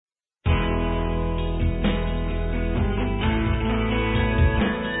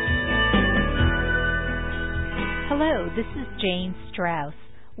this is Jane Strauss.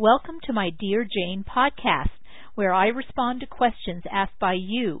 Welcome to my Dear Jane podcast, where I respond to questions asked by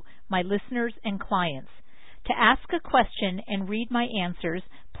you, my listeners and clients. To ask a question and read my answers,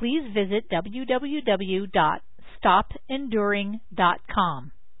 please visit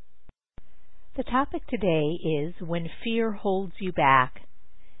www.stopenduring.com. The topic today is When Fear Holds You Back.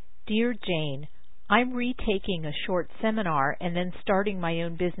 Dear Jane, I'm retaking a short seminar and then starting my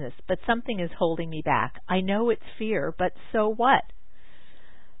own business, but something is holding me back. I know it's fear, but so what?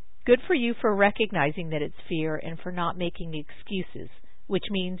 Good for you for recognizing that it's fear and for not making excuses, which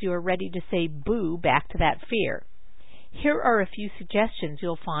means you are ready to say boo back to that fear. Here are a few suggestions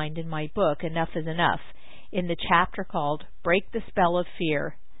you'll find in my book, Enough is Enough, in the chapter called Break the Spell of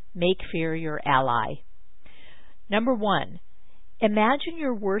Fear, Make Fear Your Ally. Number 1. Imagine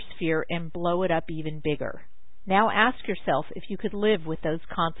your worst fear and blow it up even bigger. Now ask yourself if you could live with those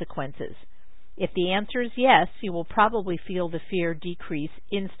consequences. If the answer is yes, you will probably feel the fear decrease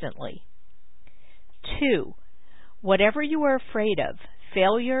instantly. 2. Whatever you are afraid of,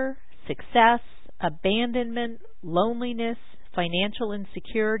 failure, success, abandonment, loneliness, financial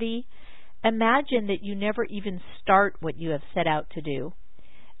insecurity, imagine that you never even start what you have set out to do.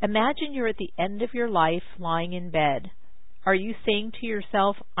 Imagine you're at the end of your life lying in bed. Are you saying to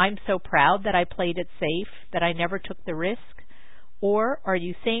yourself, I'm so proud that I played it safe, that I never took the risk? Or are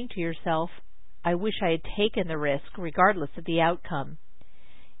you saying to yourself, I wish I had taken the risk regardless of the outcome?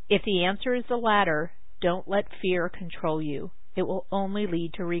 If the answer is the latter, don't let fear control you. It will only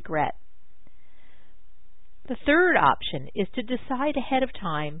lead to regret. The third option is to decide ahead of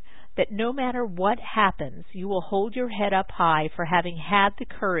time that no matter what happens, you will hold your head up high for having had the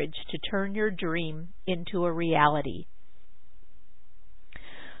courage to turn your dream into a reality.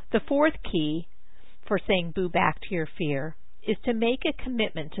 The fourth key for saying boo back to your fear is to make a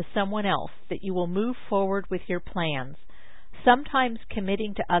commitment to someone else that you will move forward with your plans. Sometimes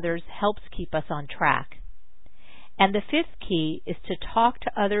committing to others helps keep us on track. And the fifth key is to talk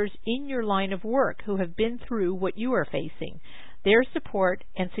to others in your line of work who have been through what you are facing. Their support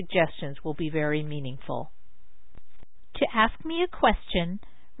and suggestions will be very meaningful. To ask me a question,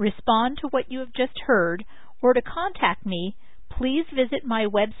 respond to what you have just heard, or to contact me, please visit my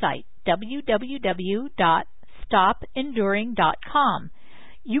website, www.stopenduring.com.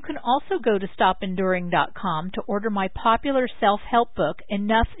 You can also go to stopenduring.com to order my popular self-help book,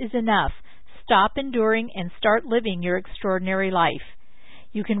 Enough is Enough, Stop Enduring and Start Living Your Extraordinary Life.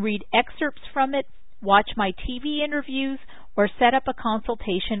 You can read excerpts from it, watch my TV interviews, or set up a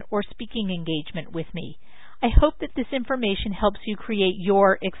consultation or speaking engagement with me. I hope that this information helps you create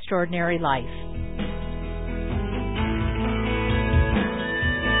your extraordinary life.